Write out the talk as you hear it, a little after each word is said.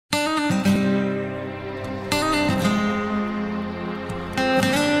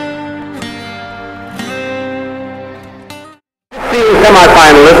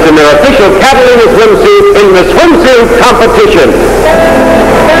semi-finalists in their official Catalina swimsuit in the swimsuit competition.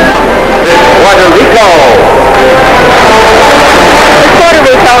 Puerto Rico. Puerto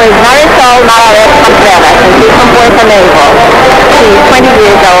Rico is Marisol Malaret, and she's from Puerto Rico. She's 20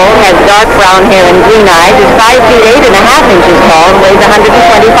 years old, has dark brown hair and green eyes, is 5 feet 8.5 inches tall, and weighs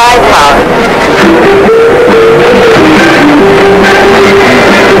 125 pounds.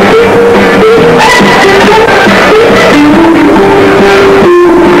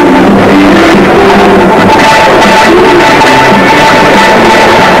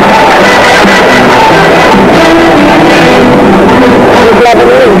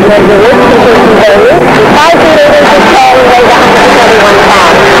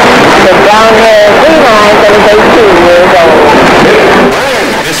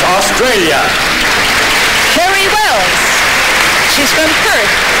 Miss Australia. Carrie Wells. She's from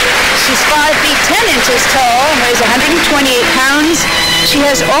Perth. She's 5 feet 10 inches tall and weighs 128 pounds. She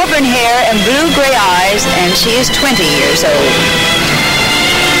has auburn hair and blue-gray eyes, and she is 20 years old.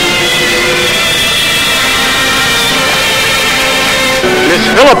 Miss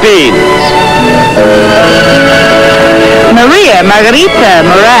Philippines. Maria Margarita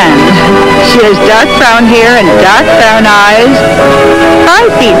Moran. She has dark brown hair and dark brown eyes,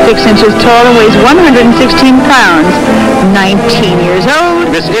 5 feet 6 inches tall and weighs 116 pounds, 19 years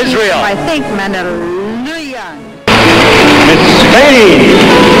old. Miss Israel. I think Mandaluyong. Miss Spain.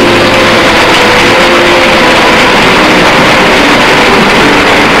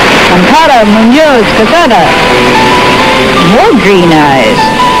 Amparo Munoz Casada. More green eyes.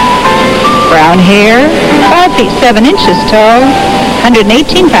 Brown hair, 5 feet 7 inches tall,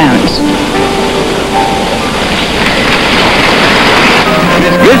 118 pounds.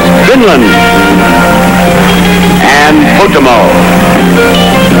 Miss Finland. And Potamo.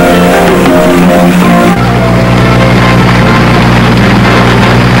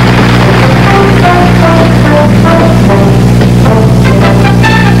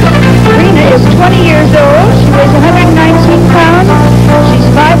 Rena is 20 years old. She weighs 119 pounds. She's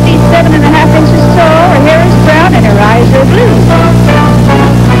 5 feet 7.5 inches tall. Her hair is brown and her eyes are blue.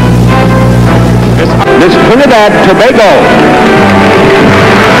 Miss Trinidad Tobago.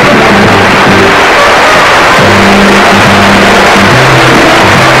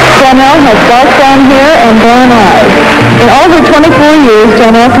 Danielle has dark brown hair and brown eyes. In all her 24 years,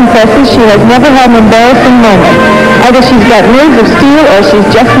 Danielle confesses she has never had an embarrassing moment. Either she's got nerves of steel or she's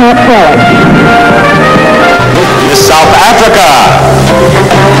just not proud. Miss South Africa.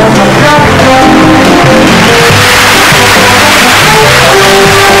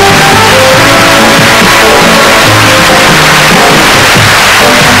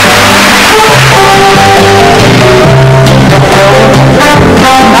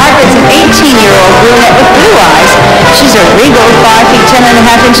 Margaret's an 18-year-old brunette with blue eyes. She's a regal 5 feet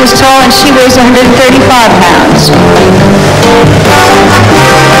 10.5 inches tall, and she weighs 135 pounds.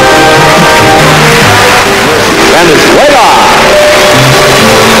 Venezuela.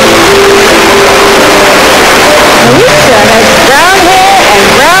 Lisa has brown hair and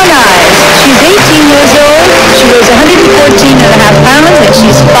brown eyes. She's 18 years old. She weighs 114.5 pounds, and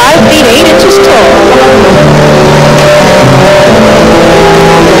she's 5 feet 8 inches tall.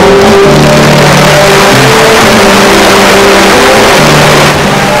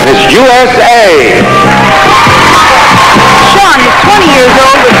 Miss USA. Sean is 20 years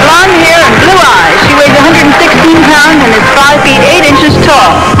old with blonde hair and blue eyes. She weighs 116 pounds and is 5 feet 8 inches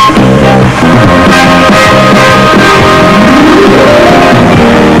tall.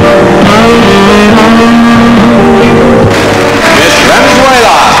 Miss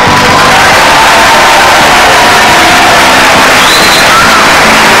Venezuela.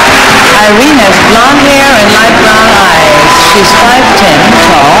 Irene has blonde hair and light brown eyes. She's 5'10",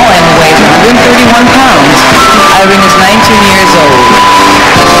 tall, and weighs 131 pounds. Irene is 19 years old.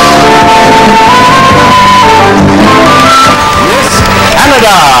 Miss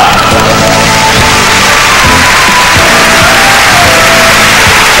Canada.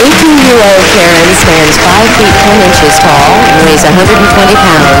 18-year-old Karen stands 5 feet 10 inches tall and weighs 120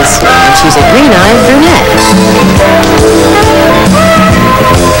 pounds. And she's a green-eyed brunette.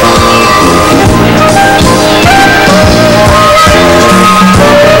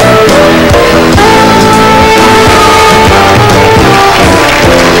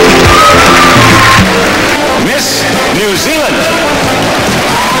 Miss New Zealand.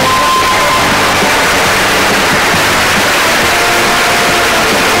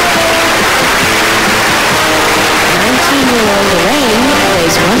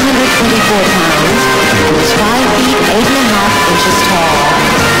 Weighs 124 pounds and is 5 feet 8.5 inches tall.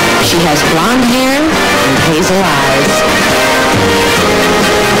 She has blonde hair and hazel eyes.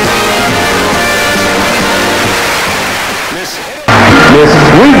 Miss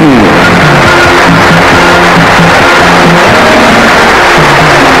Sweden.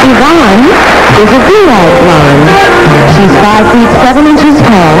 Yvonne is a blue-eyed blonde. She's 5 feet 7 inches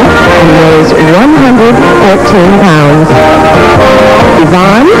tall and weighs 114 pounds.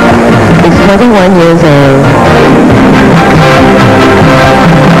 Yvonne is 21 years old.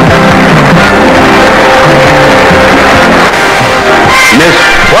 Miss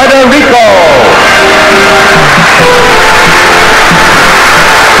Puerto Rico.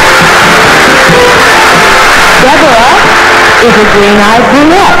 Deborah is a green-eyed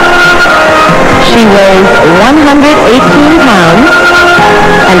brunette. She weighs 118 pounds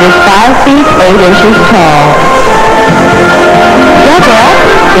and is 5 feet 8 inches tall. Deborah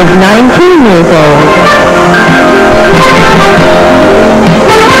is 19 years old.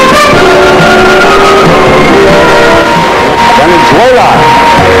 Venezuela.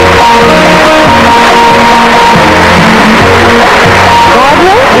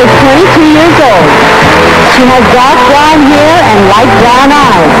 Barbara is 22 years old. She has dark brown hair and light brown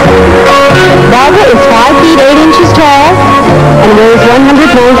eyes. Barbara is 5 feet 8 inches tall and weighs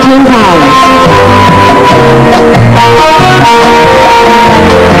 114 pounds.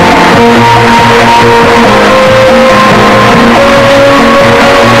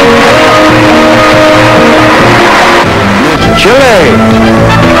 Chile.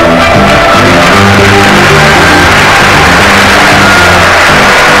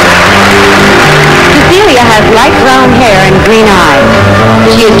 Cecilia has light brown hair and green eyes.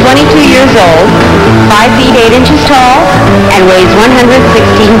 She is 22 years old, 5 feet 8 inches tall, and weighs 116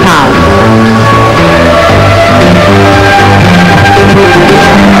 pounds.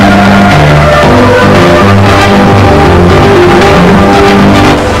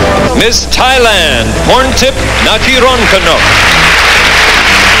 Miss Thailand, Porntip Nakironkanok.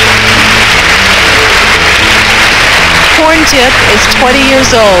 Porntip is 20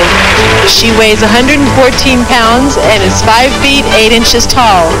 years old. She weighs 114 pounds and is 5 feet 8 inches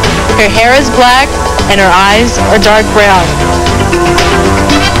tall. Her hair is black and her eyes are dark brown.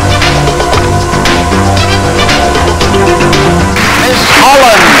 Miss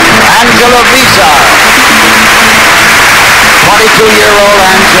Holland, Angela Visa. 22-year-old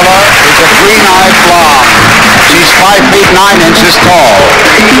Angela is a green-eyed blonde. She's 5 feet 9 inches tall.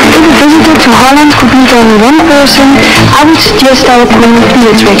 If a visitor to Holland could meet only one person, I would suggest our Queen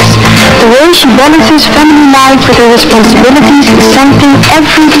Beatrix. The way she balances family life with her responsibilities is something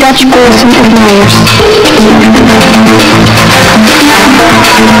every Dutch person admires.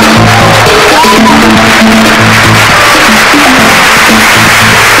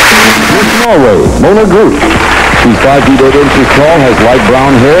 Miss Norway, Mona Grudt. She's 5 feet 8 inches tall, has light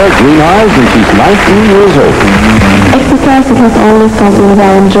brown hair, green eyes, and she's 19 years old. Exercise is not only something that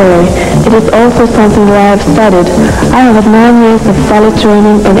I enjoy, it is also something that I have studied. I have had 9 years of solid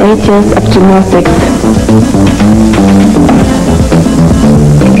training and 8 years of gymnastics.